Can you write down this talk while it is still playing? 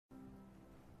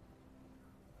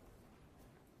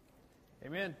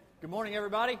Amen. Good morning,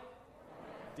 everybody.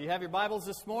 Do you have your Bibles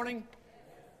this morning?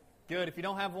 Good. If you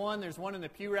don't have one, there's one in the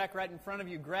pew rack right in front of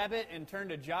you. Grab it and turn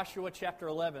to Joshua chapter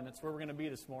 11. That's where we're going to be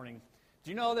this morning.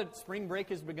 Do you know that spring break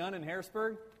has begun in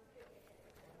Harrisburg?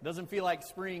 Doesn't feel like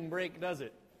spring break, does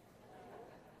it?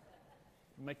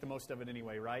 Make the most of it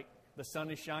anyway, right? The sun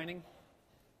is shining.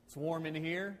 It's warm in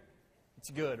here.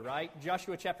 It's good, right?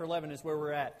 Joshua chapter 11 is where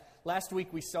we're at. Last week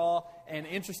we saw an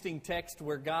interesting text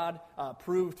where God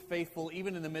proved faithful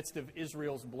even in the midst of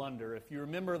Israel's blunder. If you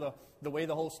remember the way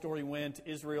the whole story went,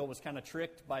 Israel was kind of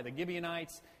tricked by the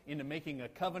Gibeonites into making a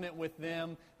covenant with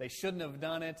them. They shouldn't have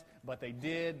done it, but they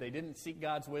did. They didn't seek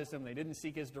God's wisdom. They didn't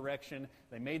seek His direction.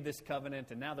 They made this covenant,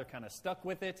 and now they're kind of stuck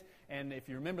with it. And if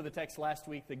you remember the text last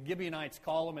week, the Gibeonites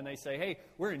call them and they say, hey,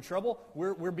 we're in trouble.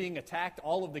 We're being attacked.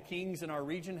 All of the kings in our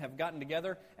region have gotten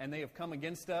together, and they have come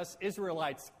against us.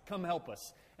 Israelites, come help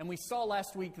us. And we saw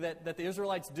last week that the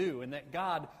Israelites do, and that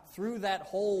God, through that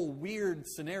whole weird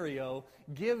scenario,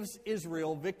 gives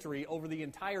Israel victory over the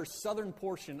entire southern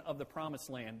portion of the Promised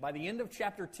Land. By the end of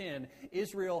chapter 10,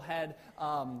 Israel had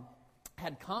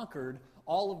conquered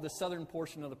all of the southern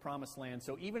portion of the Promised Land.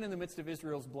 So even in the midst of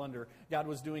Israel's blunder, God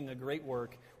was doing a great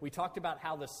work. We talked about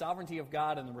how the sovereignty of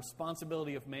God and the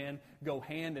responsibility of man go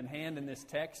hand in hand in this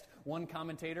text. One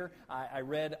commentator I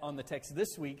read on the text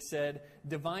this week said,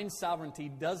 divine sovereignty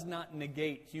does not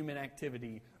negate human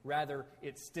activity, rather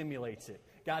it stimulates it.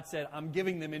 God said, I'm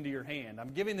giving them into your hand.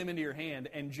 I'm giving them into your hand.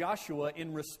 And Joshua,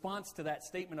 in response to that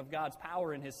statement of God's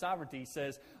power and His sovereignty,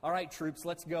 says, all right, troops,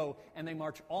 let's go. And they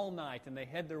march all night, and they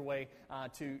head their way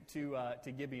to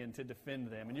Gibeon to defend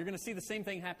them. And you're going to see the same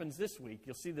thing happens this week.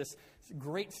 You'll see this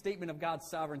great statement of God's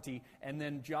sovereignty, and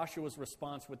then Joshua's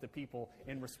response with the people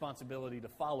in responsibility to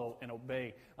follow and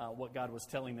obey what God was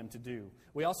telling them to do.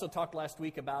 We also talked last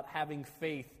week about having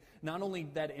faith, not only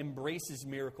that embraces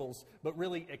miracles, but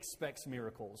really expects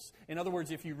miracles. In other words,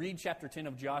 if you read chapter 10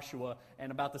 of Joshua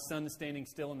and about the sun standing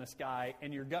still in the sky,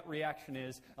 and your gut reaction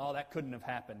is, oh, that couldn't have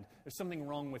happened, there's something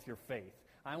wrong with your faith.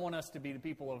 I want us to be the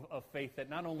people of faith that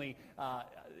not only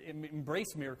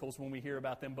embrace miracles when we hear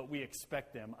about them, but we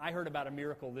expect them. I heard about a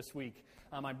miracle this week.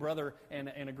 My brother and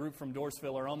a group from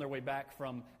Doorsville are on their way back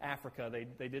from Africa.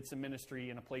 They did some ministry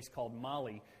in a place called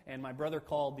Mali. And my brother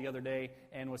called the other day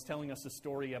and was telling us a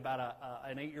story about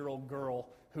an 8-year-old girl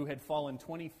who had fallen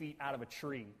 20 feet out of a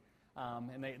tree.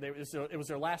 It was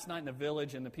their last night in the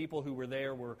village, and the people who were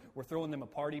there were throwing them a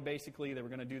party, basically. They were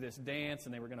going to do this dance,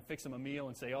 and they were going to fix them a meal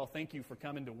and say, oh, thank you for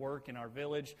coming to work in our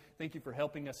village. Thank you for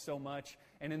helping us so much.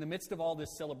 And in the midst of all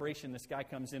this celebration, this guy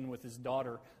comes in with his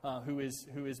daughter, who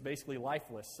is basically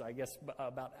lifeless. I guess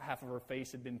about half of her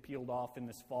face had been peeled off in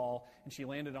this fall, and she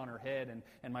landed on her head.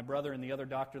 And my brother and the other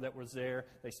doctor that was there,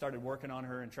 they started working on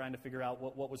her and trying to figure out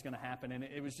what was going to happen. And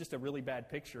it was just a really bad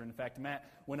picture. In fact, Matt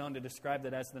went on to describe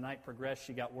that as the night progressed,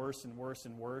 she got worse and worse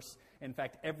and worse. In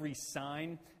fact, every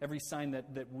sign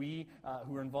that we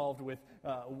who are involved with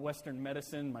Western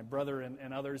medicine, my brother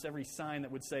and others, every sign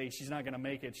that would say she's not going to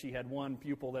make it. She had one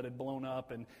pupil that had blown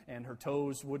up, and her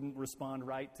toes wouldn't respond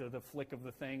right to the flick of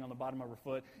the thing on the bottom of her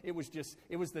foot. It was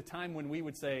the time when we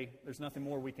would say, there's nothing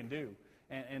more we can do.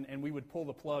 And we would pull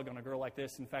the plug on a girl like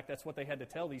this. In fact, that's what they had to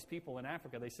tell these people in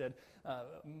Africa. They said,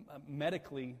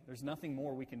 medically, there's nothing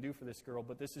more we can do for this girl,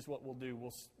 but this is what we'll do.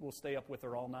 We'll stay up with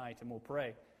her all night, and we'll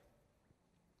pray.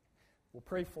 We'll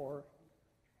pray for her.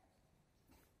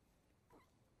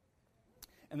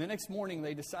 And the next morning,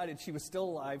 they decided she was still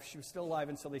alive. She was still alive,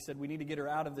 and so they said, we need to get her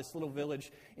out of this little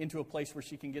village into a place where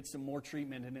she can get some more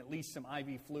treatment and at least some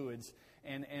IV fluids.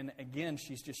 And again,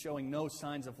 she's just showing no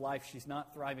signs of life. She's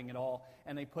not thriving at all.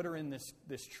 And they put her in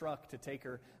this truck to take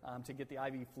her to get the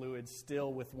IV fluids,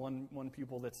 still with one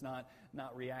pupil that's not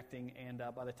reacting. And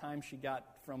by the time she got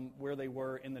from where they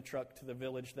were in the truck to the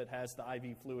village that has the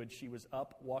IV fluids, she was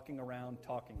up, walking around,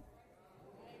 talking.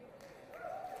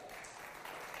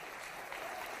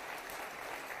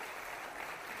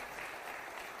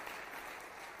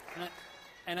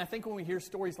 And I think when we hear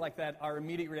stories like that, our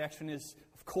immediate reaction is,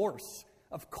 of course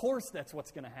that's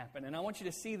what's going to happen. And I want you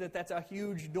to see that that's a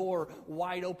huge door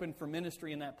wide open for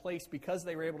ministry in that place, because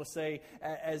they were able to say,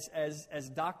 as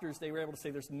doctors, they were able to say,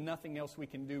 there's nothing else we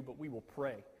can do, but we will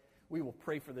pray. We will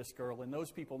pray for this girl. And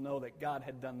those people know that God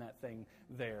had done that thing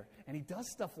there. And He does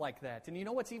stuff like that. And you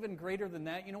know what's even greater than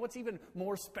that? You know what's even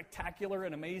more spectacular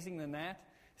and amazing than that?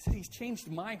 Is that He's changed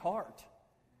my heart.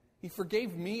 He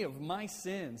forgave me of my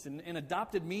sins and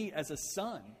adopted me as a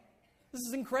son. This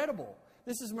is incredible.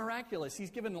 This is miraculous. He's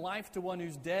given life to one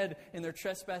who's dead in their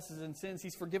trespasses and sins.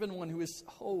 He's forgiven one who is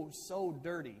so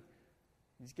dirty.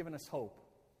 He's given us hope.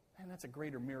 Man, that's a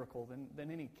greater miracle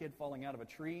than any kid falling out of a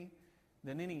tree,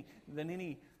 than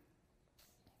any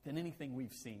than anything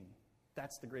we've seen.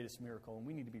 That's the greatest miracle, and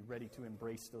we need to be ready to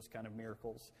embrace those kind of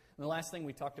miracles. And the last thing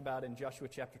we talked about in Joshua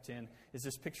chapter 10 is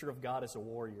this picture of God as a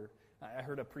warrior. I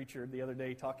heard a preacher the other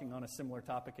day talking on a similar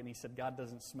topic, and he said, God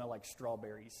doesn't smell like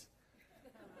strawberries.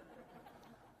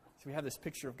 So we have this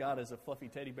picture of God as a fluffy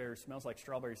teddy bear who smells like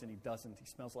strawberries, and he doesn't. He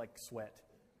smells like sweat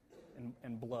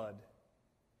and blood.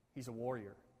 He's a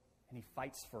warrior, and he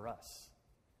fights for us.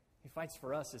 He fights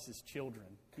for us as his children.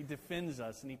 He defends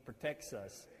us, and he protects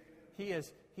us. He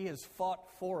has fought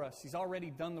for us. He's already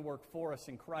done the work for us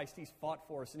in Christ. He's fought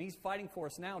for us, and he's fighting for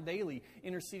us now daily,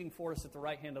 interceding for us at the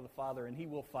right hand of the Father, and he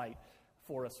will fight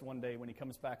for us one day when he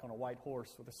comes back on a white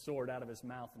horse with a sword out of his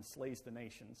mouth and slays the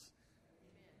nations.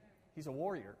 He's a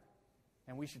warrior,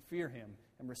 and we should fear him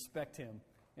and respect him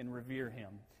and revere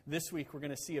him. This week, we're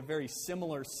going to see a very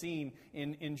similar scene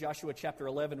in Joshua chapter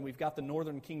 11. We've got the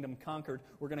northern kingdom conquered.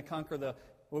 We're going to conquer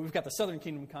we've got the southern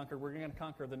kingdom conquered. We're going to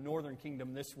conquer the northern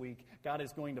kingdom this week. God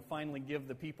is going to finally give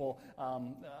the people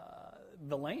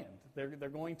the land. They're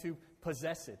going to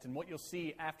possess it. And what you'll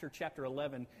see after chapter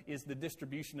 11 is the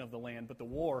distribution of the land, but the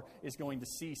war is going to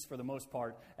cease for the most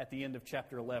part at the end of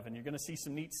chapter 11. You're going to see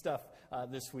some neat stuff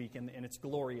this week, and it's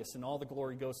glorious, and all the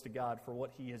glory goes to God for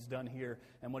what he has done here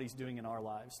and what he's doing in our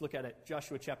lives. Look at it,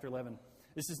 Joshua chapter 11.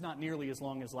 This is not nearly as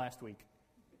long as last week.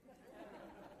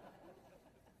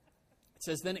 It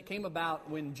says, Then it came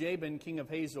about when Jabin, king of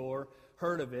Hazor,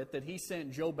 heard of it, that he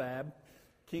sent Jobab,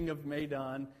 king of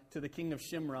Madon, to the king of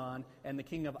Shimron, and the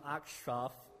king of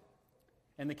Akshaph,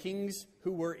 and the kings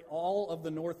who were all of the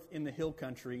north in the hill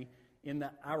country, in the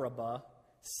Arabah,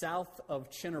 south of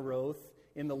Chinneroth,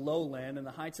 in the lowland, and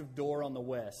the heights of Dor on the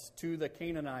west, to the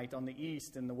Canaanite on the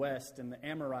east and the west, and the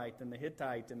Amorite, and the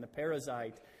Hittite, and the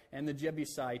Perizzite, and the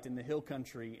Jebusite in the hill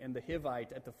country, and the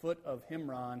Hivite at the foot of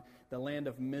Himron, the land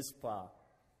of Mizpah.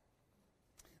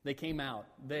 They came out,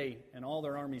 they and all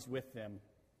their armies with them,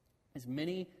 as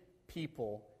many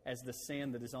people as the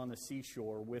sand that is on the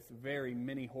seashore, with very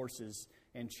many horses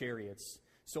and chariots.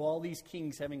 So all these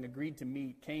kings, having agreed to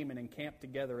meet, came and encamped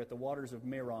together at the waters of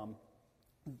Merom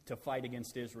to fight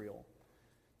against Israel.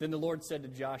 Then the Lord said to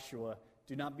Joshua,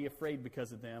 Do not be afraid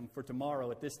because of them, for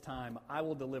tomorrow at this time I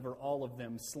will deliver all of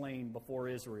them slain before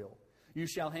Israel. You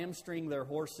shall hamstring their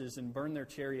horses and burn their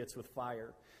chariots with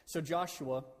fire. So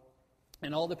Joshua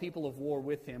and all the people of war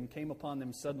with him came upon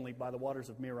them suddenly by the waters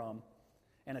of Merom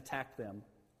and attacked them.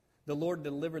 The Lord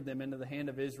delivered them into the hand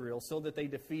of Israel, so that they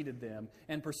defeated them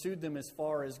and pursued them as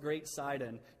far as Great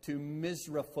Sidon to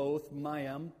Mizraphoth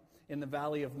Maim in the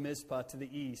valley of Mizpah to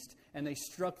the east. And they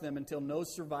struck them until no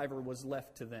survivor was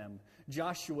left to them.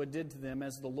 Joshua did to them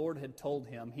as the Lord had told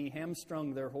him. He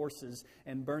hamstrung their horses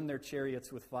and burned their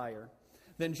chariots with fire.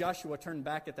 Then Joshua turned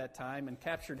back at that time and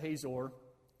captured Hazor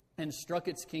and struck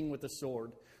its king with the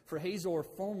sword. For Hazor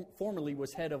formerly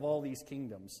was head of all these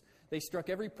kingdoms. They struck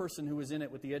every person who was in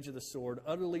it with the edge of the sword,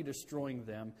 utterly destroying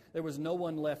them. There was no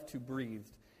one left who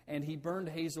breathed. And he burned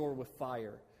Hazor with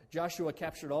fire. Joshua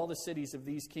captured all the cities of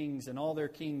these kings and all their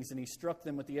kings, and he struck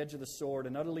them with the edge of the sword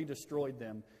and utterly destroyed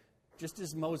them, just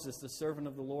as Moses, the servant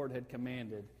of the Lord, had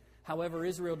commanded. However,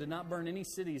 Israel did not burn any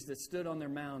cities that stood on their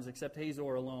mounds except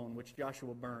Hazor alone, which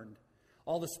Joshua burned.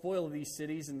 All the spoil of these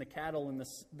cities and the cattle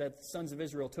that the sons of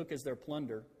Israel took as their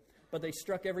plunder. But they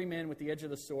struck every man with the edge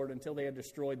of the sword until they had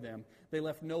destroyed them. They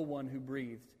left no one who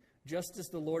breathed. Just as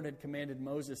the Lord had commanded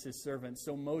Moses his servant,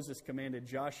 so Moses commanded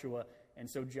Joshua, and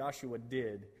so Joshua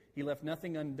did. He left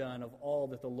nothing undone of all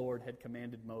that the Lord had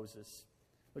commanded Moses.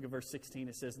 Look at verse 16.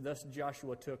 It says, Thus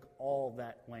Joshua took all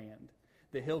that land,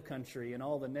 the hill country and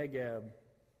all the Negeb,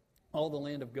 all the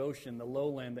land of Goshen, the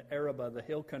lowland, the Arabah, the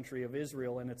hill country of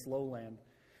Israel and its lowland,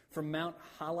 from Mount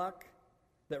Halak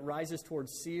that rises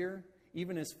towards Seir,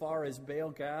 even as far as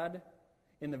Baal-Gad,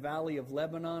 in the valley of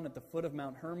Lebanon at the foot of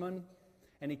Mount Hermon.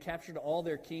 And he captured all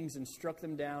their kings and struck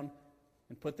them down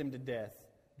and put them to death.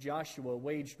 Joshua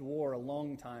waged war a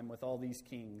long time with all these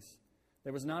kings.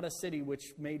 There was not a city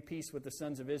which made peace with the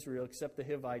sons of Israel except the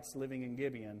Hivites living in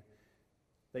Gibeon.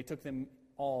 They took them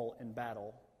all in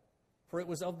battle. For it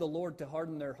was of the Lord to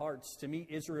harden their hearts, to meet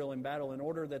Israel in battle, in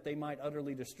order that they might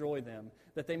utterly destroy them,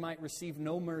 that they might receive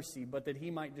no mercy, but that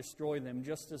he might destroy them,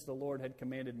 just as the Lord had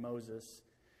commanded Moses.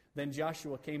 Then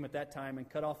Joshua came at that time and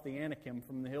cut off the Anakim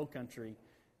from the hill country,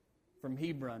 from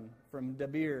Hebron, from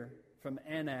Debir, from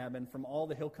Anab, and from all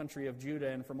the hill country of Judah,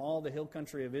 and from all the hill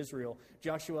country of Israel.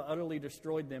 Joshua utterly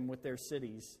destroyed them with their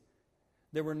cities.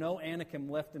 There were no Anakim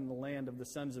left in the land of the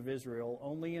sons of Israel,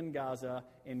 only in Gaza,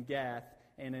 in Gath,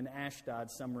 and in Ashdod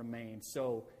some remained.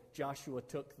 So Joshua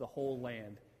took the whole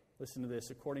land. Listen to this.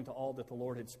 According to all that the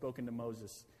Lord had spoken to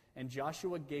Moses. And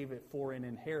Joshua gave it for an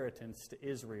inheritance to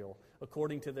Israel,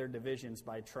 according to their divisions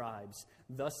by tribes.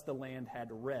 Thus the land had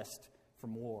rest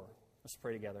from war. Let's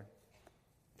pray together.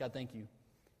 God, thank you.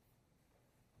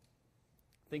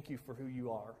 Thank you for who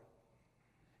you are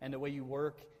and the way you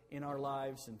work in our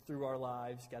lives and through our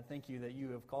lives. God, thank you that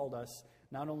you have called us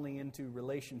not only into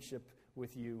relationship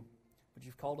with you, but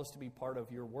you've called us to be part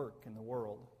of your work in the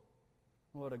world.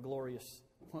 What a glorious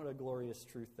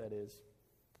truth that is.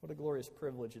 What a glorious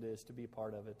privilege it is to be a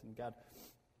part of it. And God,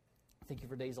 thank you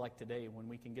for days like today when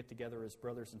we can get together as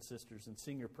brothers and sisters and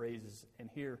sing your praises and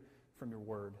hear from your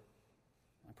word.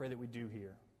 I pray that we do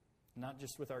hear, not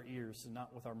just with our ears and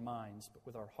not with our minds, but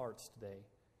with our hearts today,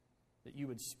 that you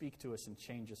would speak to us and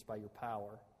change us by your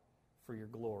power for your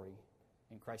glory.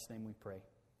 In Christ's name we pray.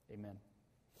 Amen.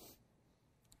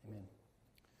 Amen.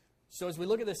 So as we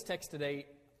look at this text today,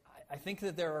 I think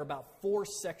that there are about 4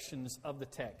 sections of the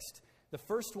text. The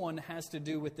first one has to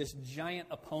do with this giant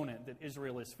opponent that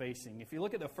Israel is facing. If you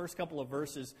look at the first couple of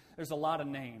verses, there's a lot of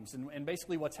names. And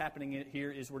basically what's happening here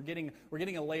is we're getting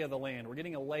a lay of the land. We're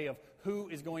getting a lay of who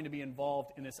is going to be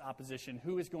involved in this opposition,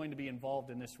 who is going to be involved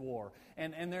in this war.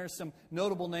 And there are some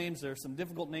notable names. There are some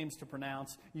difficult names to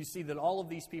pronounce. You see that all of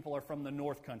these people are from the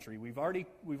north country. We've already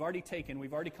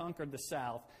conquered the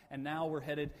south, and now we're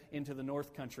headed into the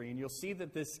north country. And you'll see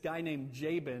that this guy named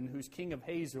Jabin, who's king of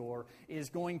Hazor, is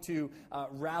going to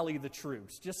rally the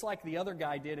troops. Just like the other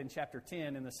guy did in chapter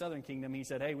 10 in the southern kingdom, he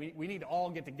said, hey, we need to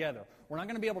all get together. We're not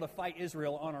going to be able to fight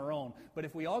Israel on our own, but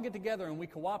if we all get together and we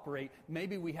cooperate,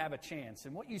 maybe we have a chance.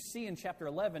 And what you see in chapter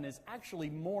 11 is actually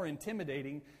more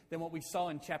intimidating than what we saw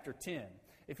in chapter 10.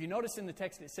 If you notice in the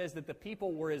text, it says that the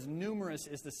people were as numerous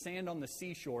as the sand on the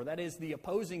seashore. That is, the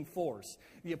opposing force.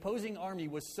 The opposing army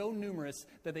was so numerous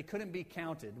that they couldn't be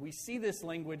counted. We see this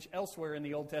language elsewhere in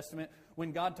the Old Testament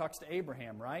when God talks to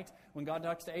Abraham, right? When God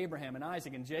talks to Abraham and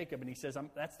Isaac and Jacob, and he says,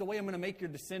 that's the way I'm going to make your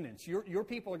descendants. Your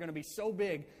people are going to be so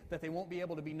big that they won't be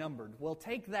able to be numbered. Well,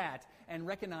 take that and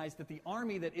recognize that the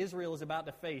army that Israel is about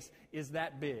to face is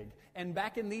that big. And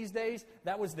back in these days,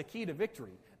 that was the key to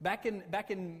victory. Back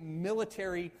in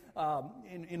military,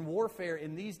 in warfare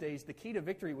in these days, the key to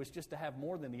victory was just to have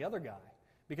more than the other guy.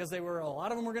 Because a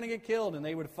lot of them were going to get killed, and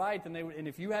they would fight, and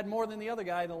if you had more than the other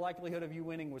guy, the likelihood of you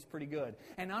winning was pretty good.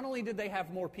 And not only did they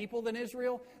have more people than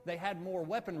Israel, they had more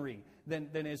weaponry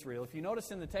than Israel. If you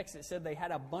notice in the text, it said they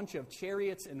had a bunch of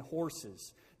chariots and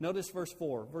horses. Notice verse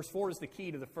 4. Verse 4 is the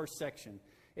key to the first section.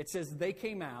 It says, they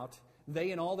came out,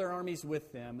 they and all their armies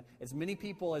with them, as many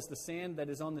people as the sand that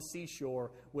is on the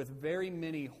seashore, with very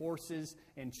many horses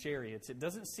and chariots. It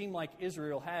doesn't seem like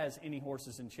Israel has any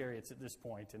horses and chariots at this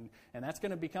point. And that's going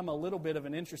to become a little bit of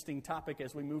an interesting topic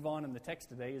as we move on in the text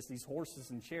today, is these horses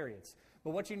and chariots.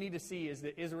 But what you need to see is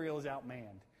that Israel is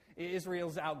outmanned.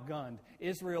 Israel's outgunned.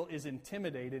 Israel is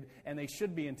intimidated, and they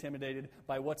should be intimidated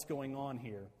by what's going on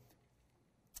here.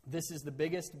 This is the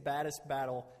biggest, baddest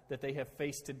battle that they have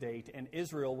faced to date, and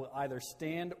Israel will either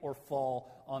stand or fall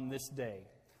on this day.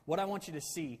 What I want you to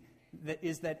see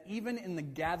is that even in the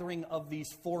gathering of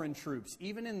these foreign troops,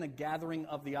 even in the gathering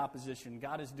of the opposition,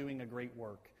 God is doing a great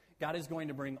work. God is going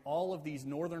to bring all of these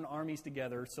northern armies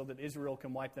together so that Israel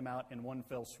can wipe them out in one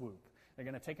fell swoop. They're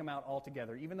going to take them out all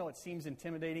together. Even though it seems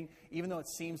intimidating, even though it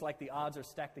seems like the odds are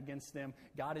stacked against them,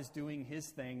 God is doing His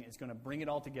thing, is going to bring it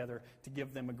all together to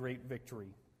give them a great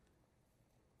victory.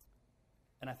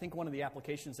 And I think one of the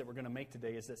applications that we're going to make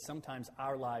today is that sometimes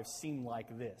our lives seem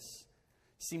like this.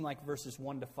 Seem like verses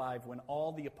 1 to 5, when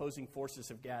all the opposing forces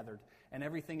have gathered and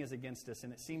everything is against us,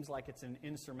 and it seems like it's an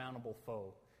insurmountable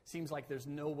foe. Seems like there's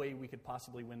no way we could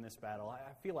possibly win this battle. I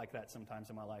feel like that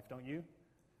sometimes in my life, don't you?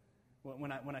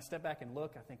 When I step back and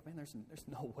look, I think, man, there's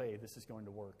no way this is going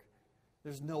to work.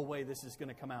 There's no way this is going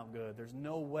to come out good. There's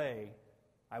no way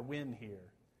I win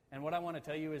here. And what I want to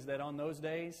tell you is that on those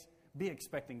days, be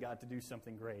expecting God to do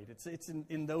something great. It's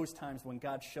in those times when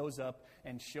God shows up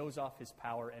and shows off His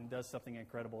power and does something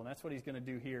incredible. And that's what He's going to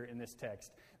do here in this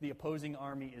text. The opposing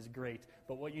army is great.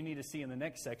 But what you need to see in the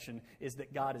next section is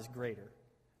that God is greater.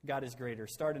 God is greater.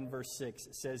 Start in verse 6.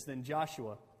 It says, Then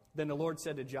the Lord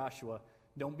said to Joshua,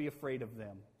 don't be afraid of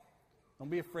them.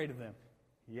 Don't be afraid of them.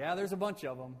 Yeah, there's a bunch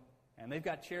of them, and they've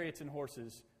got chariots and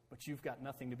horses, but you've got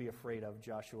nothing to be afraid of,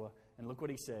 Joshua. And look what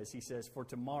he says. He says, For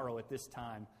tomorrow at this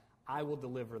time, I will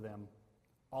deliver them,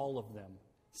 all of them,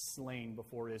 slain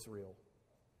before Israel.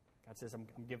 God says, I'm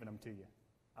giving them to you.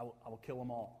 I will kill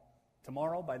them all.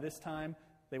 Tomorrow, by this time,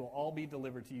 they will all be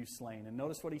delivered to you slain. And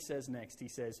notice what he says next. He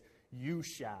says, you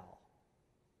shall.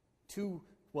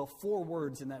 4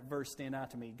 words in that verse stand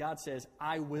out to me. God says,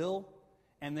 I will,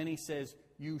 and then He says,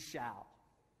 you shall.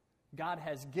 God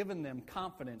has given them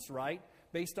confidence, right?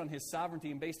 based on His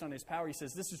sovereignty and based on His power. He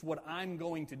says, this is what I'm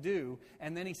going to do.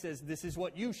 And then He says, this is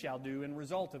what you shall do in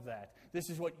result of that. This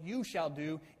is what you shall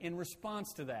do in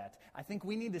response to that. I think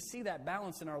we need to see that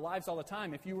balance in our lives all the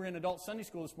time. If you were in adult Sunday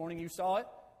school this morning, you saw it,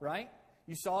 right?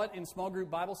 You saw it in small group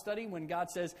Bible study when God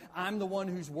says, I'm the one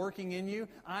who's working in you.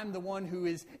 I'm the one who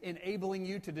is enabling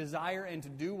you to desire and to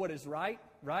do what is right,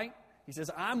 right? He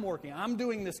says, I'm working. I'm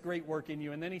doing this great work in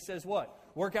you. And then He says what?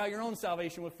 Work out your own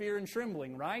salvation with fear and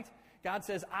trembling, right? God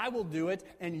says, I will do it,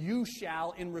 and you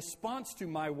shall, in response to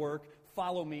my work,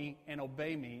 follow me and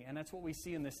obey me. And that's what we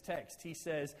see in this text. He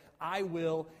says, I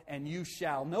will and you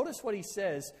shall. Notice what He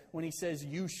says when He says,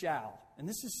 you shall. And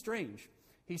this is strange.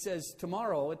 He says,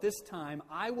 tomorrow at this time,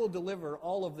 I will deliver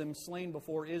all of them slain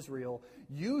before Israel.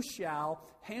 You shall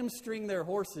hamstring their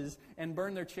horses and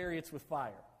burn their chariots with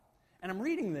fire. And I'm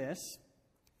reading this,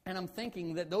 and I'm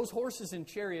thinking that those horses and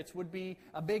chariots would be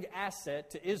a big asset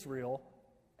to Israel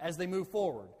as they move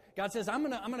forward. God says, I'm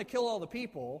going to kill all the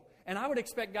people, and I would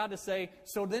expect God to say,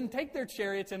 so then take their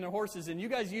chariots and their horses, and you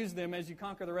guys use them as you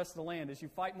conquer the rest of the land, as you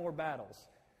fight more battles.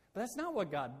 But that's not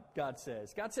what God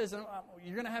says. God says,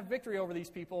 you're going to have victory over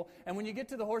these people, and when you get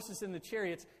to the horses and the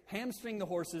chariots, hamstring the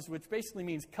horses, which basically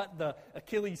means cut the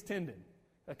Achilles tendon.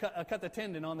 Cut the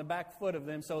tendon on the back foot of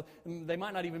them, so they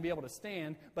might not even be able to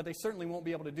stand, but they certainly won't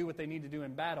be able to do what they need to do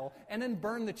in battle, and then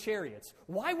burn the chariots.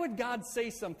 Why would God say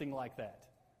something like that?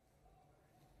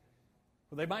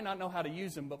 Well, they might not know how to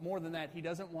use them, but more than that, He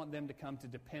doesn't want them to come to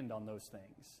depend on those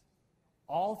things.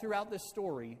 All throughout this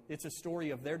story, it's a story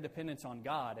of their dependence on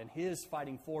God and His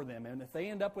fighting for them. And if they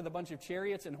end up with a bunch of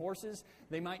chariots and horses,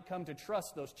 they might come to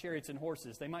trust those chariots and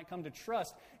horses. They might come to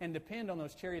trust and depend on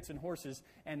those chariots and horses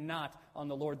and not on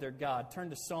the Lord their God. Turn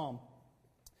to Psalm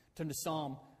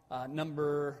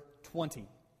number 20.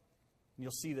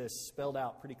 You'll see this spelled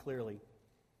out pretty clearly.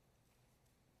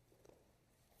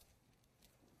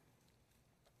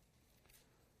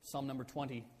 Psalm number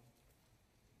 20.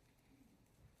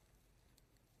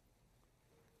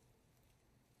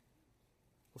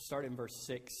 We'll start in verse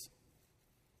 6.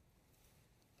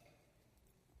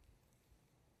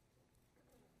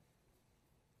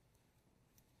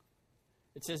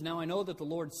 It says, Now I know that the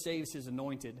Lord saves His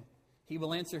anointed. He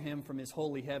will answer him from His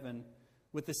holy heaven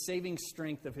with the saving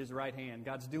strength of His right hand.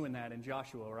 God's doing that in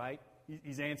Joshua, right?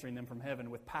 He's answering them from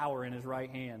heaven with power in His right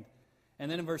hand.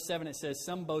 And then in verse 7 it says,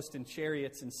 Some boast in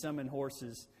chariots and some in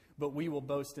horses, but we will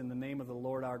boast in the name of the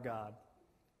Lord our God.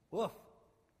 Woof.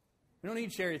 We don't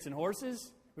need chariots and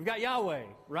horses. We've got Yahweh,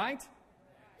 right?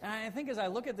 And I think as I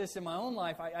look at this in my own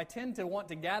life, I tend to want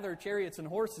to gather chariots and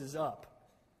horses up.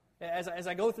 As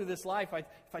I go through this life,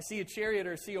 if I see a chariot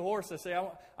or see a horse, I say,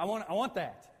 I want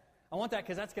that. I want that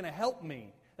because that's going to help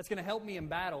me. That's going to help me in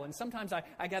battle. And sometimes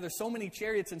I gather so many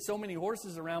chariots and so many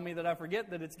horses around me that I forget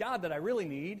that it's God that I really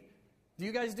need. Do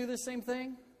you guys do the same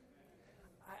thing?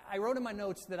 I wrote in my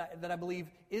notes that I believe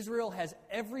Israel has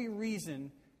every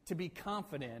reason to be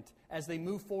confident as they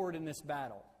move forward in this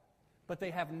battle. But they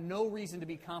have no reason to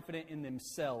be confident in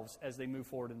themselves as they move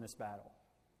forward in this battle.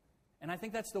 And I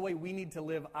think that's the way we need to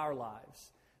live our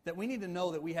lives. That we need to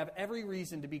know that we have every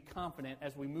reason to be confident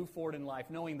as we move forward in life,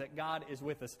 knowing that God is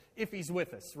with us, if He's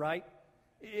with us, right?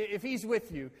 If He's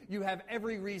with you, you have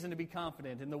every reason to be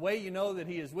confident. And the way you know that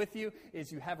He is with you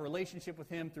is you have a relationship with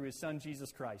Him through His Son,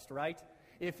 Jesus Christ, right?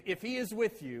 If He is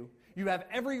with you, you have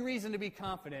every reason to be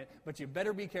confident, but you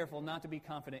better be careful not to be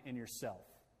confident in yourself.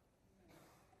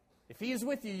 If He is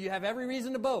with you, you have every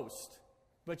reason to boast,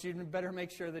 but you better make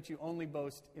sure that you only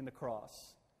boast in the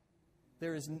cross.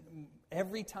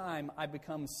 Every time I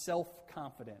become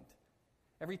self-confident,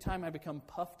 every time I become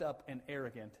puffed up and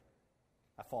arrogant,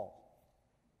 I fall.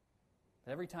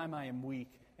 Every time I am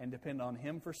weak and depend on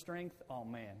Him for strength, oh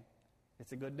man,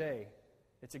 it's a good day.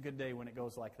 It's a good day when it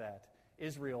goes like that.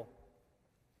 Israel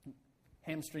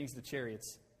hamstrings the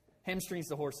chariots, hamstrings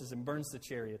the horses, and burns the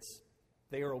chariots.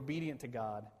 They are obedient to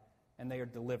God, and they are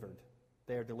delivered.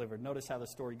 They are delivered. Notice how the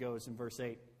story goes in verse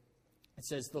 8. It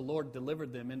says, The Lord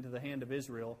delivered them into the hand of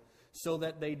Israel, so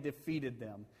that they defeated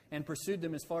them, and pursued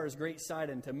them as far as Great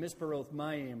Sidon, to Misperoth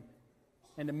Maim,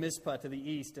 and to Mizpah to the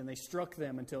east, and they struck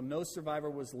them until no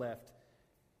survivor was left.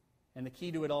 And the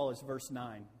key to it all is verse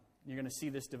 9. You're going to see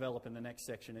this develop in the next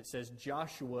section. It says,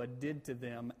 Joshua did to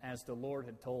them as the Lord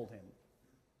had told him.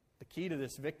 The key to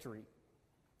this victory,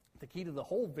 the key to the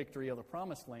whole victory of the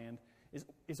promised land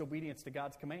is obedience to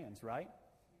God's commands, right?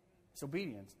 It's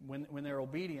obedience. When they're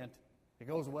obedient, it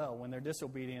goes well. When they're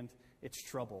disobedient, it's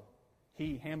trouble.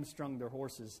 He hamstrung their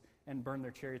horses and burned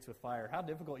their chariots with fire. How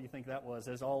difficult you think that was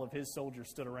as all of His soldiers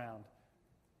stood around.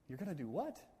 You're going to do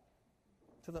what?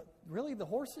 The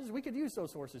horses? We could use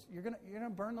those horses. You're going to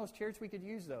burn those chariots? We could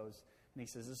use those. And he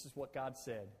says, this is what God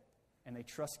said. And they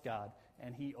trust God,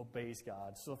 and he obeys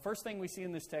God. So the first thing we see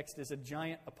in this text is a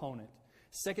giant opponent.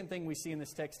 Second thing we see in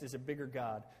this text is a bigger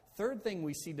God. Third thing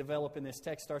we see develop in this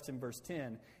text starts in verse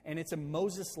 10, and it's a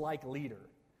Moses-like leader.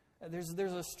 There's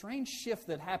a strange shift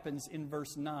that happens in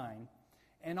verse 9,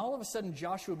 and all of a sudden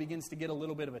Joshua begins to get a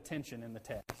little bit of attention in the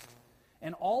text.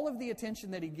 And all of the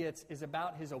attention that he gets is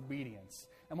about his obedience.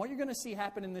 And what you're going to see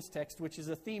happen in this text, which is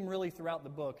a theme really throughout the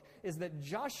book, is that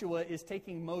Joshua is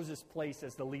taking Moses' place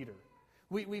as the leader.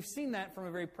 We've seen that from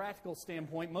a very practical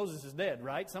standpoint. Moses is dead,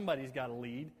 right? Somebody's got to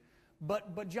lead.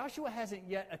 But Joshua hasn't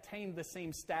yet attained the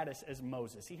same status as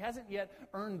Moses. He hasn't yet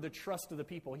earned the trust of the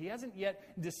people. He hasn't yet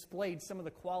displayed some of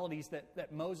the qualities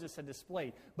that Moses had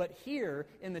displayed. But here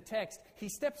in the text, he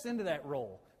steps into that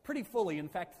role pretty fully. In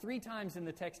fact, 3 times in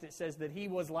the text it says that he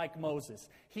was like Moses.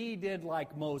 He did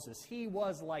like Moses. He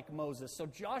was like Moses. So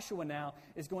Joshua now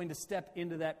is going to step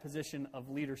into that position of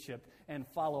leadership and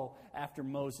follow after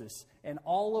Moses. And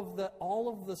all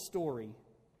of the story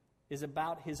is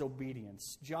about his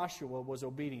obedience. Joshua was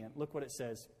obedient. Look what it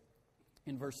says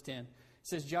in verse 10. It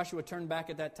says, Joshua turned back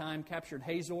at that time, captured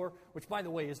Hazor, which, by the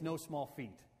way, is no small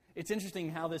feat. It's interesting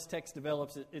how this text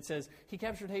develops. It says, he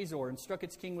captured Hazor and struck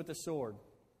its king with a sword.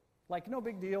 Like, no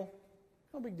big deal.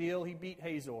 No big deal. He beat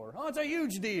Hazor. Oh, it's a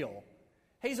huge deal.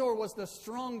 Hazor was the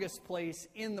strongest place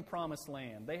in the promised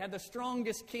land. They had the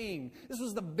strongest king. This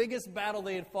was the biggest battle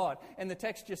they had fought. And the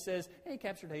text just says, hey, he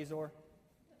captured Hazor.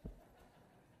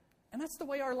 And that's the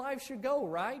way our lives should go,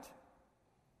 right?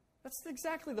 That's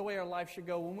exactly the way our lives should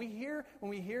go. When we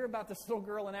hear about this little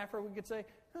girl in Africa, we could say,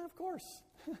 oh, of course.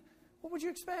 What would you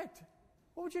expect?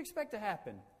 What would you expect to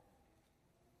happen?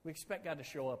 We expect God to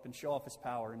show up and show off His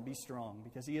power and be strong,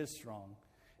 because He is strong.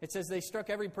 It says they struck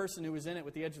every person who was in it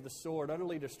with the edge of the sword,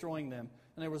 utterly destroying them,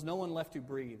 and there was no one left who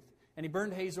breathed. And he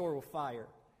burned Hazor with fire.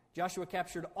 Joshua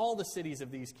captured all the cities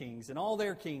of these kings and all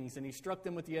their kings, and he struck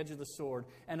them with the edge of the sword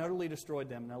and utterly destroyed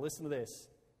them. Now listen to this.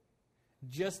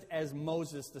 Just as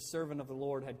Moses, the servant of the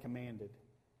Lord, had commanded.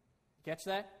 Catch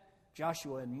that?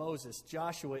 Joshua and Moses.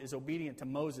 Joshua is obedient to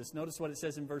Moses. Notice what it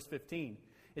says in verse 15.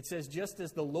 It says, just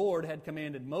as the Lord had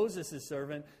commanded Moses, his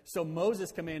servant, so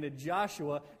Moses commanded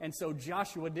Joshua, and so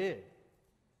Joshua did.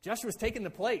 Joshua's taken the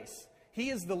place. He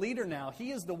is the leader now.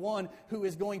 He is the one who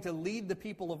is going to lead the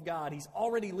people of God. He's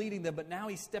already leading them, but now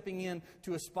he's stepping in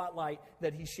to a spotlight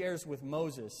that he shares with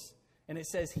Moses. And it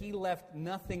says he left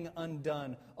nothing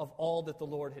undone of all that the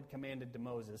Lord had commanded to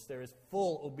Moses. There is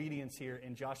full obedience here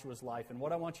in Joshua's life. And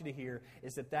what I want you to hear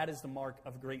is that is the mark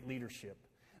of great leadership.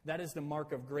 That is the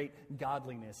mark of great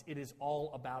godliness. It is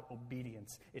all about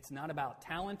obedience. It's not about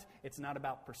talent. It's not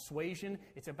about persuasion.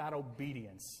 It's about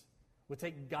obedience. We'll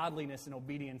take godliness and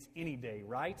obedience any day,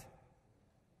 right?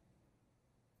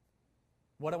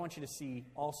 What I want you to see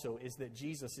also is that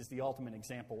Jesus is the ultimate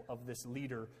example of this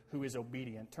leader who is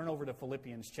obedient. Turn over to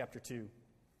Philippians chapter 2.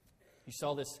 You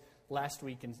saw this last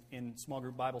week in small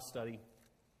group Bible study.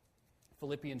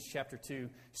 Philippians chapter 2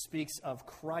 speaks of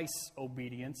Christ's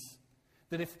obedience.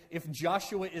 That if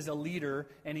Joshua is a leader,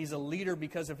 and he's a leader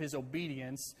because of his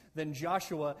obedience, then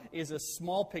Joshua is a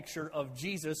small picture of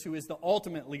Jesus, who is the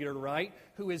ultimate leader, right?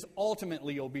 Who is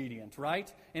ultimately obedient, right?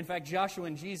 In fact, Joshua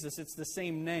and Jesus, it's the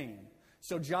same name.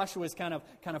 So Joshua is kind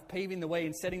of paving the way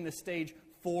and setting the stage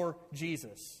for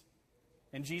Jesus.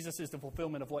 And Jesus is the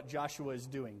fulfillment of what Joshua is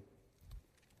doing.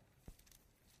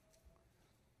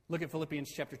 Look at Philippians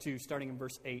chapter 2, starting in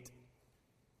verse 8.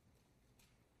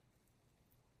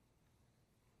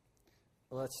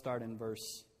 Let's start in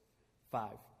verse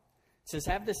 5. It says,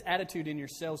 have this attitude in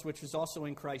yourselves, which was also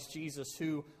in Christ Jesus,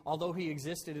 who, although he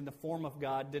existed in the form of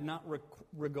God, did not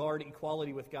regard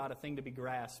equality with God a thing to be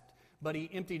grasped, but he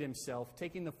emptied himself,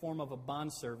 taking the form of a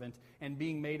bondservant and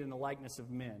being made in the likeness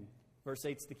of men. Verse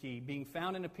 8 is the key. Being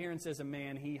found in appearance as a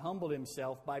man, he humbled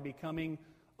himself by becoming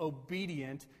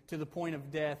obedient to the point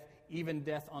of death, even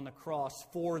death on the cross.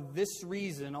 For this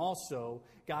reason also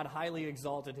God highly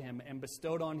exalted him and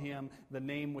bestowed on him the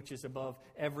name which is above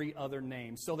every other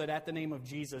name, so that at the name of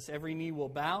Jesus every knee will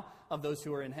bow, of those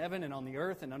who are in heaven and on the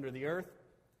earth and under the earth,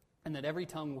 and that every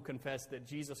tongue will confess that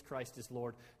Jesus Christ is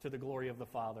Lord, to the glory of the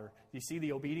Father. Do you see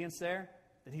the obedience there?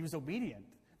 That he was obedient.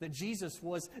 That Jesus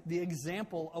was the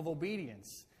example of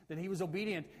obedience. That he was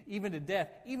obedient even to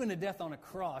death on a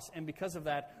cross, and because of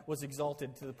that was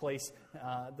exalted to the place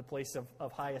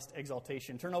of highest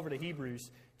exaltation. Turn over to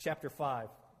Hebrews chapter 5.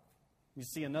 You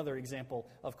see another example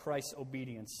of Christ's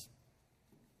obedience.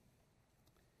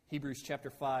 Hebrews chapter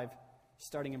 5,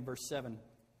 starting in verse 7.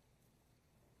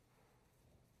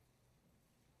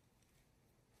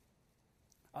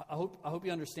 I hope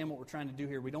you understand what we're trying to do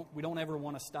here. We don't ever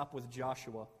want to stop with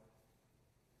Joshua.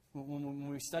 When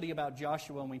we study about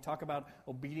Joshua and we talk about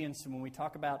obedience and when we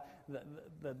talk about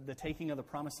the taking of the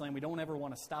promised land, we don't ever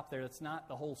want to stop there. That's not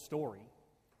the whole story.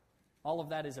 All of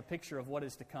that is a picture of what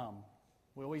is to come.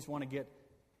 We always want to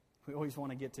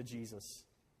get to Jesus.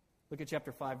 Look at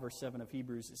chapter 5, verse 7 of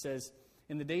Hebrews. It says,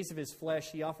 "In the days of his flesh,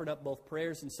 he offered up both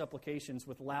prayers and supplications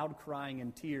with loud crying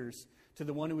and tears to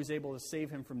the one who was able to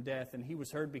save him from death, and he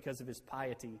was heard because of his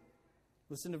piety."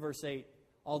 Listen to verse 8.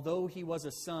 "Although he was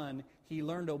a son, he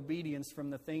learned obedience from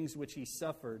the things which he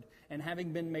suffered. And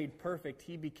having been made perfect,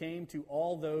 he became to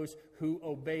all those who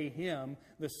obey him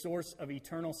the source of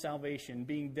eternal salvation,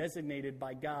 being designated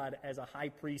by God as a high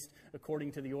priest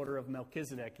according to the order of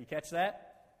Melchizedek." You catch that?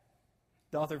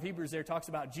 The author of Hebrews there talks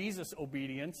about Jesus'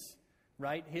 obedience,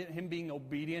 right? Him being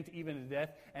obedient even to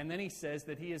death. And then he says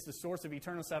that he is the source of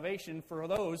eternal salvation for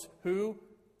those who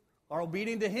are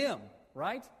obedient to him,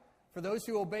 right? For those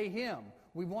who obey him.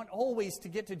 We want always to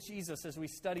get to Jesus as we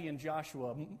study in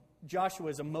Joshua. Joshua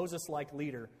is a Moses-like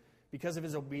leader because of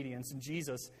his obedience, and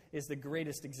Jesus is the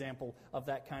greatest example of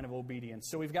that kind of obedience.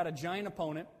 So we've got a giant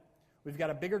opponent, we've got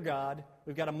a bigger God,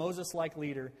 we've got a Moses-like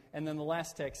leader, and then the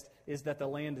last text is that the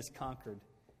land is conquered.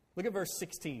 Look at verse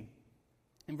 16.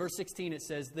 In verse 16 it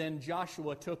says, "Then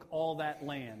Joshua took all that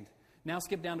land." Now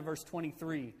skip down to verse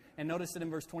 23, and notice that in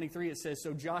verse 23 it says,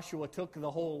 "So Joshua took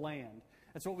the whole land."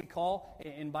 That's what we call,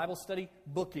 in Bible study,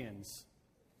 bookends.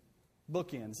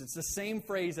 Bookends. It's the same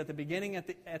phrase at the beginning,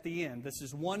 at the end. This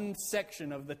is one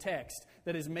section of the text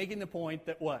that is making the point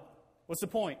that what? What's the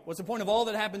point? What's the point of all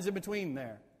that happens in between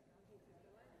there?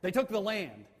 They took the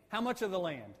land. How much of the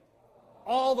land?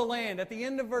 All the land. At the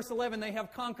end of verse 11, they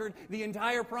have conquered the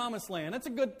entire promised land. That's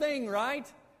a good thing,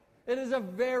 right? It is a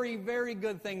very, very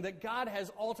good thing that God has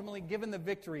ultimately given the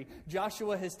victory.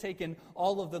 Joshua has taken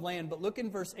all of the land. But look in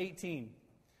verse 18.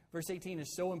 Verse 18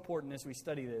 is so important as we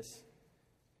study this.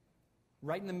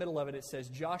 Right in the middle of it, it says,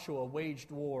 "Joshua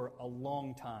waged war a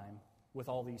long time with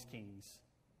all these kings."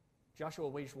 Joshua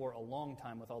waged war a long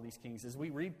time with all these kings. As we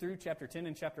read through chapter 10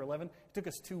 and chapter 11, it took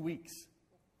us 2 weeks.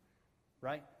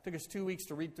 Right? It took us 2 weeks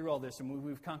to read through all this, and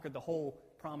we've conquered the whole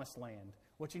promised land.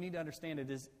 What you need to understand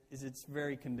is it's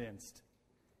very condensed.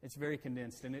 It's very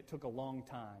condensed, and it took a long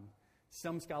time.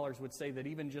 Some scholars would say that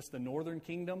even just the northern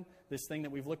kingdom, this thing that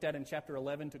we've looked at in chapter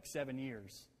 11, took 7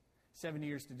 years. 7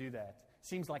 years to do that.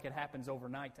 Seems like it happens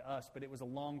overnight to us, but it was a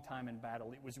long time in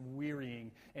battle. It was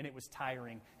wearying, and it was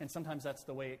tiring. And sometimes that's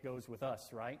the way it goes with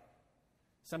us, right?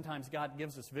 Sometimes God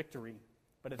gives us victory,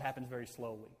 but it happens very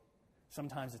slowly.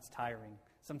 Sometimes it's tiring.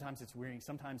 Sometimes it's wearying.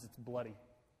 Sometimes it's bloody.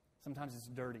 Sometimes it's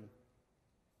dirty.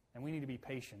 And we need to be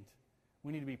patient.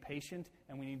 We need to be patient,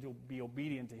 and we need to be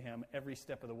obedient to him every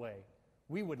step of the way.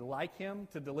 We would like him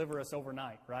to deliver us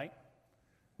overnight, right?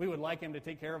 We would like him to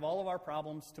take care of all of our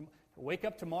problems, to wake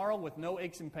up tomorrow with no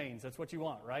aches and pains. That's what you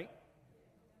want, right?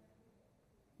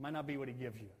 Might not be what he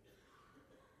gives you.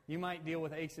 You might deal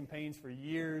with aches and pains for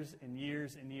years and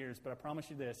years and years, but I promise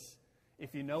you this,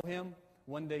 if you know him,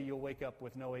 one day you'll wake up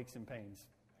with no aches and pains.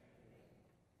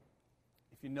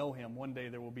 If you know him, one day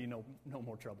there will be no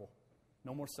more trouble,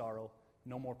 no more sorrow,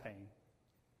 no more pain.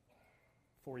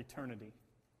 For eternity,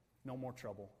 no more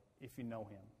trouble if you know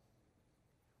him.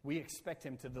 We expect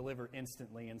him to deliver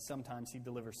instantly, and sometimes he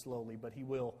delivers slowly, but he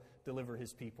will deliver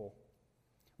his people.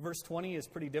 Verse 20 is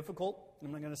pretty difficult.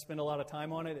 I'm not going to spend a lot of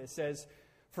time on it. It says,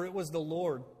 "For it was of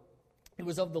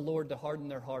the Lord to harden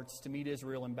their hearts to meet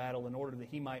Israel in battle in order that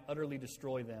he might utterly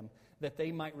destroy them, that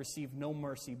they might receive no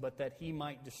mercy, but that he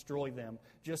might destroy them,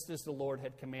 just as the Lord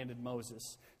had commanded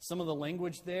Moses." Some of the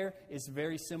language there is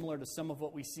very similar to some of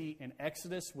what we see in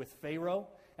Exodus with Pharaoh.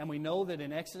 And we know that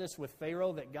in Exodus with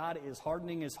Pharaoh that God is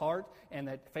hardening his heart, and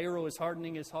that Pharaoh is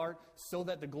hardening his heart so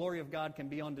that the glory of God can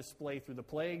be on display through the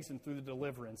plagues and through the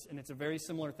deliverance. And it's a very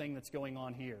similar thing that's going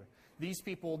on here. These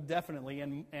people definitely,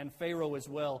 and Pharaoh as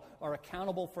well, are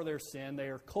accountable for their sin. They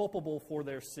are culpable for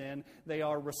their sin. They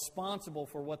are responsible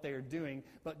for what they are doing.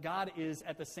 But God is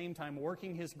at the same time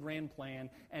working his grand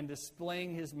plan and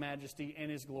displaying his majesty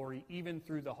and his glory even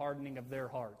through the hardening of their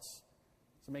hearts.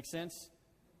 Does it make sense?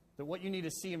 That what you need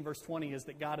to see in verse 20 is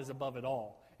that God is above it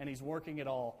all, and he's working it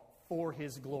all for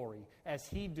his glory. As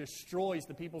he destroys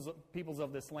the peoples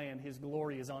of this land, his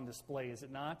glory is on display, is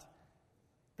it not?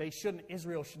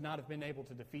 Israel should not have been able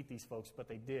to defeat these folks, but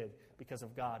they did because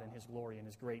of God and his glory and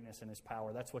his greatness and his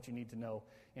power. That's what you need to know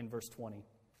in verse 20.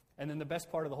 And then the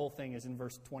best part of the whole thing is in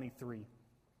verse 23.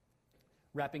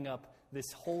 Wrapping up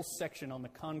this whole section on the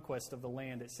conquest of the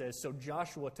land, it says, "So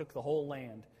Joshua took the whole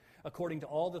land, according to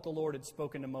all that the Lord had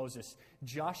spoken to Moses.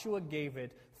 Joshua gave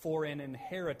it for an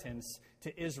inheritance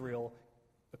to Israel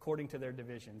according to their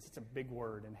divisions." It's a big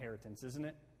word, inheritance, isn't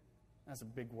it? That's a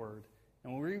big word.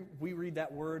 And when we read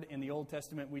that word in the Old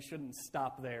Testament, we shouldn't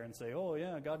stop there and say, oh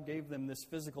yeah, God gave them this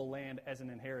physical land as an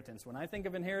inheritance. When I think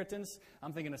of inheritance,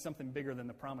 I'm thinking of something bigger than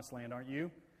the promised land, aren't you?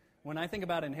 When I think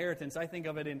about inheritance, I think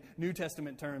of it in New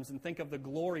Testament terms and think of the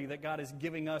glory that God is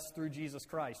giving us through Jesus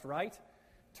Christ, right?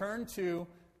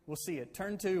 We'll see it.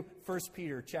 Turn to 1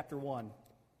 Peter chapter 1.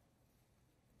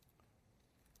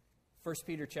 1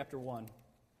 Peter chapter 1.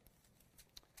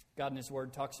 God in His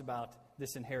Word talks about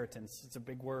this inheritance. It's a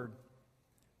big word.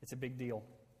 It's a big deal.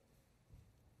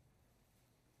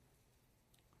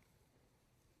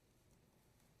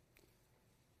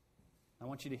 I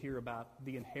want you to hear about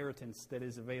the inheritance that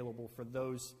is available for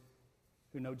those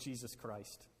who know Jesus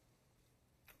Christ.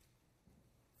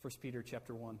 1 Peter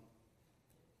chapter 1.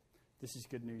 This is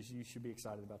good news. You should be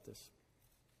excited about this.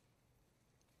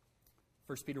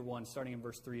 1 Peter 1, starting in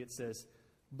verse 3, it says,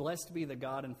 "Blessed be the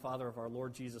God and Father of our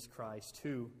Lord Jesus Christ,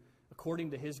 who,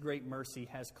 according to His great mercy,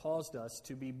 has caused us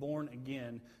to be born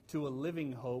again to a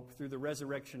living hope through the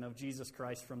resurrection of Jesus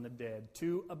Christ from the dead,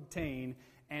 to obtain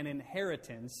an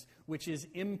inheritance which is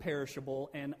imperishable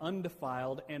and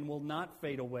undefiled and will not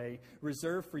fade away,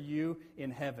 reserved for you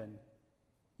in heaven.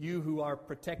 You who are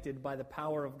protected by the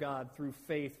power of God through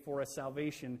faith for a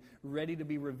salvation ready to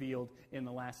be revealed in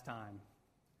the last time."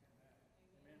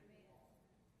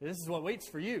 This is what waits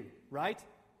for you, right?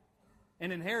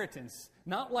 An inheritance.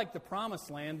 Not like the promised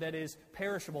land that is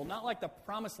perishable, not like the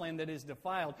promised land that is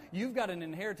defiled. You've got an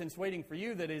inheritance waiting for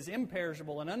you that is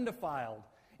imperishable and undefiled.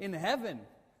 In heaven,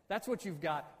 that's what you've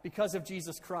got because of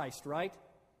Jesus Christ, right?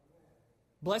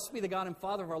 Blessed be the God and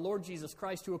Father of our Lord Jesus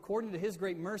Christ, who according to His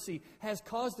great mercy has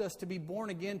caused us to be born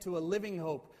again to a living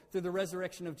hope through the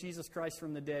resurrection of Jesus Christ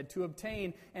from the dead, to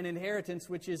obtain an inheritance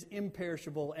which is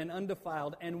imperishable and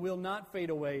undefiled and will not fade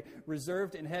away,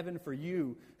 reserved in heaven for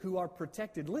you who are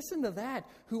protected. Listen to that.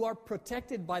 Who are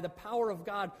protected by the power of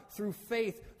God through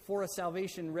faith for a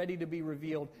salvation ready to be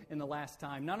revealed in the last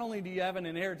time. Not only do you have an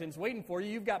inheritance waiting for you,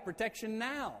 you've got protection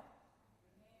now.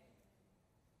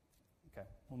 Okay,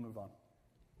 we'll move on.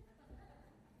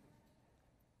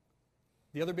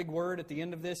 The other big word at the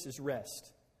end of this is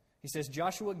rest. He says,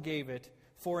 Joshua gave it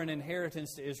for an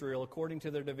inheritance to Israel according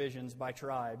to their divisions by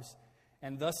tribes,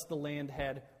 and thus the land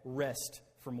had rest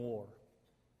from war.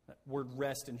 That word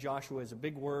rest in Joshua is a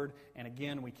big word, and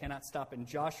again, we cannot stop in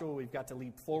Joshua. We've got to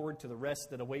leap forward to the rest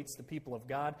that awaits the people of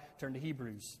God. Turn to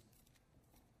Hebrews.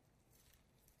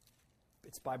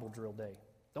 It's Bible drill day.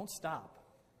 Don't stop.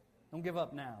 Don't give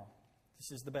up now.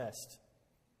 This is the best.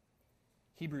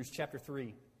 Hebrews chapter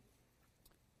 3.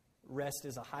 Rest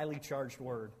is a highly charged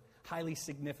word, highly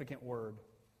significant word.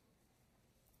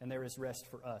 And there is rest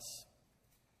for us.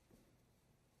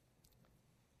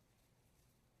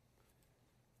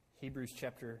 Hebrews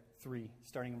chapter 3,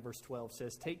 starting in verse 12,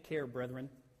 says, "Take care, brethren,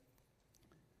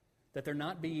 that there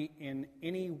not be in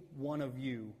any one of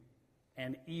you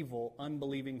an evil,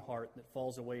 unbelieving heart that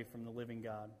falls away from the living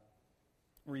God."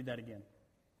 I'll read that again.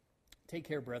 "Take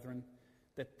care, brethren,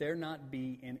 that there not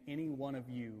be in any one of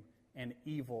you an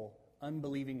evil,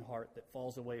 unbelieving heart that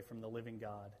falls away from the living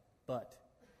God. But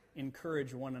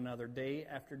encourage one another day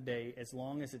after day, as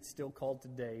long as it's still called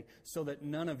today, so that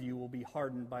none of you will be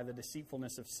hardened by the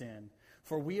deceitfulness of sin.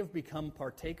 For we have become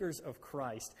partakers of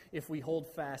Christ, if we hold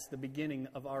fast the beginning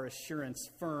of our assurance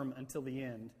firm until the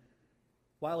end.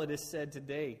 While it is said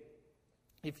today,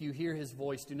 if you hear His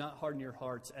voice, do not harden your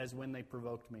hearts as when they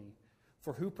provoked me.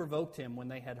 For who provoked Him when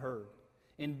they had heard?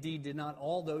 Indeed, did not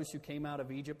all those who came out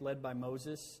of Egypt led by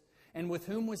Moses? And with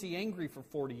whom was He angry for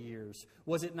 40 years?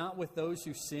 Was it not with those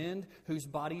who sinned, whose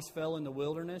bodies fell in the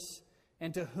wilderness?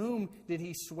 And to whom did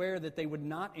He swear that they would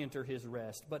not enter His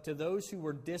rest, but to those who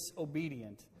were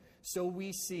disobedient? So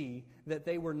we see that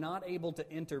they were not able to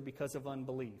enter because of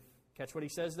unbelief." Catch what He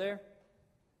says there?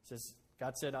 He says,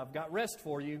 God said, "I've got rest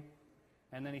for you."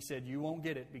 And then He said, "You won't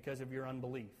get it because of your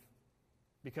unbelief,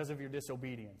 because of your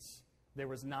disobedience. There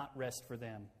was not rest for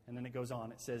them." And then it goes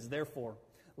on. It says, "Therefore,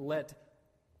 let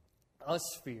us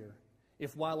fear,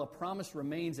 if while a promise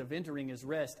remains of entering His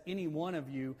rest, any one of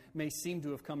you may seem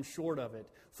to have come short of it.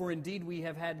 For indeed we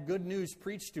have had good news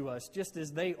preached to us, just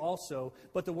as they also,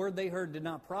 but the word they heard did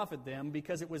not profit them,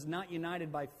 because it was not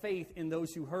united by faith in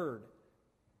those who heard."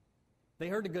 They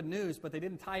heard the good news, but they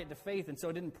didn't tie it to faith, and so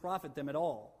it didn't profit them at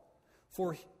all.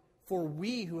 For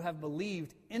we who have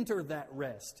believed enter that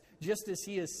rest, just as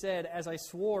He has said, "As I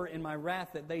swore in my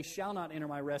wrath that they shall not enter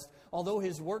my rest, although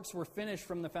His works were finished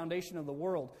from the foundation of the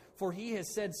world. For he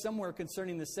has said somewhere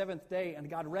concerning the seventh day, and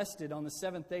God rested on the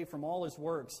seventh day from all his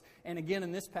works. And again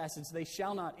in this passage, they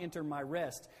shall not enter my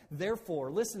rest. Therefore,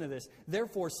 listen to this,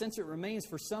 therefore, since it remains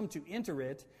for some to enter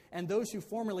it, and those who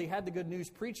formerly had the good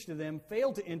news preached to them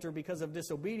failed to enter because of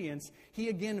disobedience, he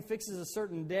again fixes a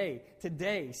certain day,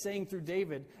 today, saying through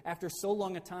David, after so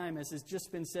long a time as has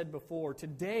just been said before,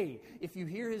 today, if you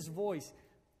hear his voice,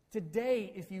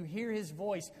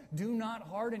 do not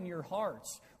harden your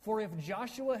hearts. For if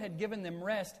Joshua had given them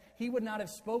rest, he would not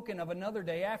have spoken of another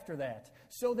day after that.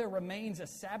 So there remains a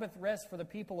Sabbath rest for the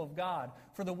people of God.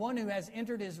 For the one who has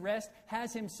entered his rest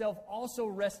has himself also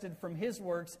rested from his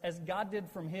works as God did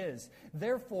from his.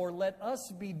 Therefore, let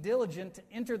us be diligent to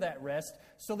enter that rest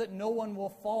so that no one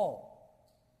will fall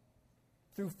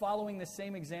through following the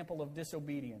same example of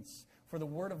disobedience. For the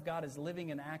word of God is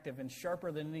living and active and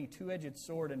sharper than any two-edged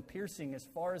sword and piercing as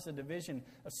far as the division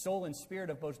of soul and spirit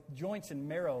of both joints and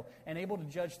marrow and able to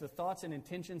judge the thoughts and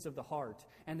intentions of the heart.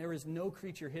 And there is no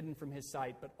creature hidden from his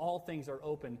sight, but all things are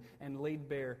open and laid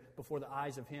bare before the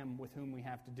eyes of him with whom we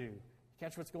have to do.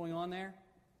 Catch what's going on there?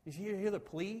 You hear the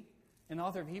plea in the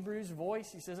author of Hebrews'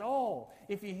 voice? He says,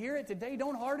 if you hear it today,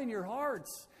 don't harden your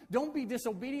hearts. Don't be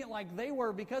disobedient like they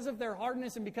were. Because of their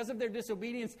hardness and because of their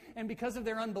disobedience and because of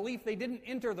their unbelief, they didn't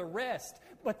enter the rest.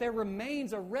 But there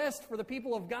remains a rest for the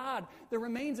people of God. There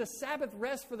remains a Sabbath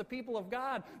rest for the people of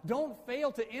God. Don't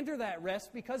fail to enter that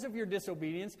rest because of your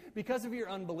disobedience, because of your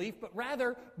unbelief, but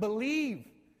rather believe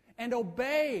and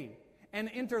obey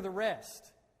and enter the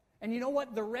rest. And you know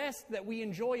what? The rest that we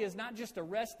enjoy is not just a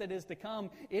rest that is to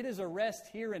come. It is a rest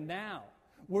here and now,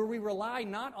 where we rely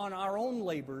not on our own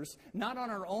labors, not on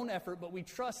our own effort, but we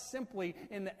trust simply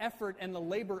in the effort and the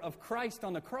labor of Christ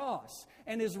on the cross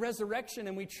and his resurrection,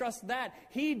 and we trust that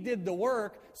he did the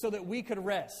work so that we could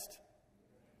rest,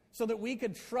 so that we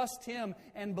could trust him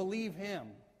and believe him.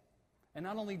 And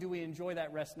not only do we enjoy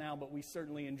that rest now, but we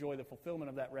certainly enjoy the fulfillment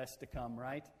of that rest to come,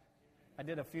 right? I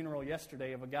did a funeral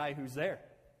yesterday of a guy who's there.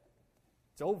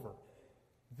 It's over.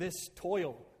 This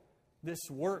toil, this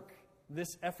work,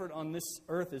 this effort on this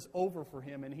earth is over for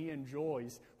him, and he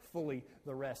enjoys fully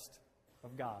the rest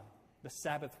of God, the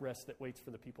Sabbath rest that waits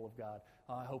for the people of God.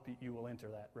 I hope that you will enter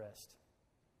that rest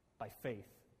by faith.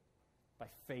 By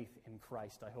faith in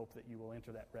Christ, I hope that you will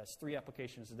enter that rest. 3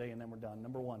 applications today, and then we're done.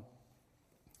 Number 1,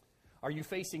 are you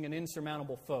facing an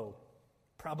insurmountable foe?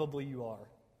 Probably you are.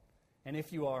 And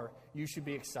if you are, you should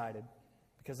be excited,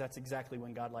 because that's exactly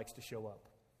when God likes to show up.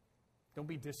 Don't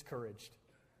be discouraged.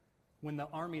 When the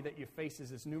army that you face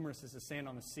is as numerous as the sand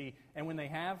on the sea, and when they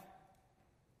have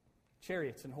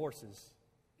chariots and horses,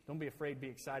 don't be afraid, be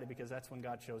excited, because that's when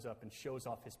God shows up and shows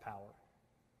off his power.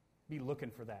 Be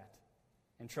looking for that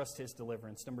and trust his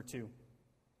deliverance. Number 2,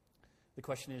 the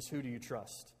question is, who do you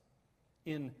trust?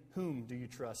 In whom do you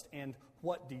trust? And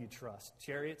what do you trust?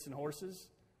 Chariots and horses?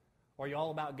 Or are you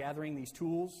all about gathering these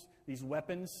tools, these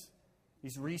weapons,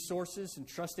 these resources, and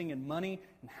trusting in money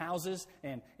and houses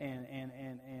and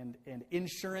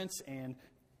insurance and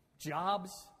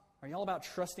jobs? Are you all about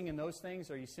trusting in those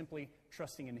things, or are you simply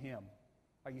trusting in him?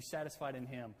 Are you satisfied in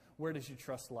him? Where does your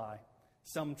trust lie?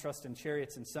 Some trust in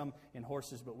chariots and some in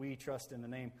horses, but we trust in the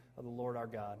name of the Lord our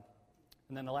God.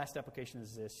 And then the last application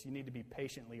is this: you need to be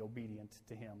patiently obedient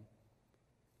to him.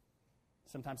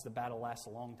 Sometimes the battle lasts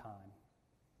a long time,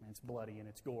 and it's bloody and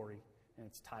it's gory and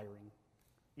it's tiring.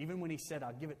 Even when he said,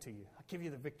 I'll give it to you, I'll give you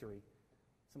the victory,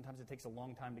 sometimes it takes a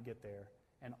long time to get there.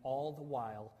 And all the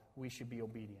while, we should be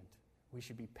obedient. We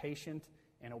should be patient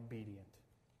and obedient.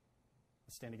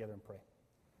 Let's stand together and pray.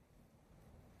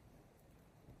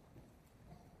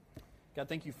 God,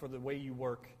 thank you for the way you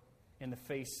work in the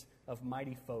face of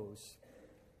mighty foes.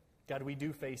 God, we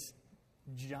do face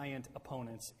giant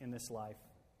opponents in this life,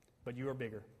 but you are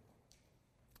bigger.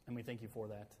 And we thank you for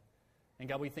that. And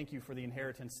God, we thank you for the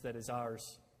inheritance that is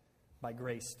ours by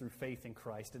grace through faith in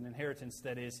Christ, an inheritance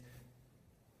that is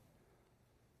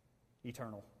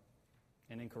eternal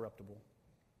and incorruptible.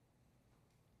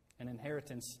 An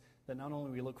inheritance that not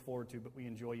only we look forward to, but we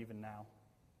enjoy even now.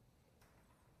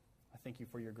 I thank you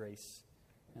for your grace,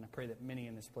 and I pray that many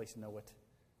in this place know it,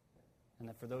 and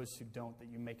that for those who don't, that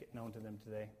you make it known to them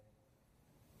today,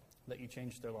 that you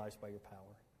change their lives by your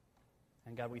power.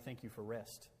 And God, we thank you for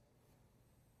rest.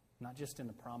 Not just in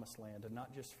the promised land and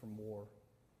not just from war,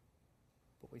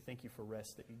 but we thank you for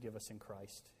rest that you give us in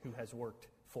Christ, who has worked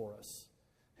for us,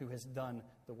 who has done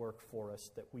the work for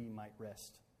us that we might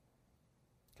rest.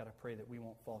 God, I pray that we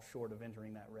won't fall short of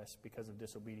entering that rest because of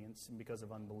disobedience and because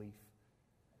of unbelief,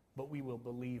 but we will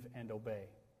believe and obey.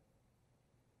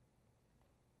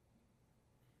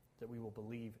 That we will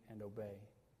believe and obey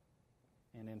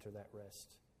and enter that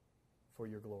rest. for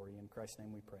your glory. In Christ's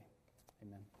name we pray.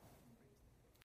 Amen.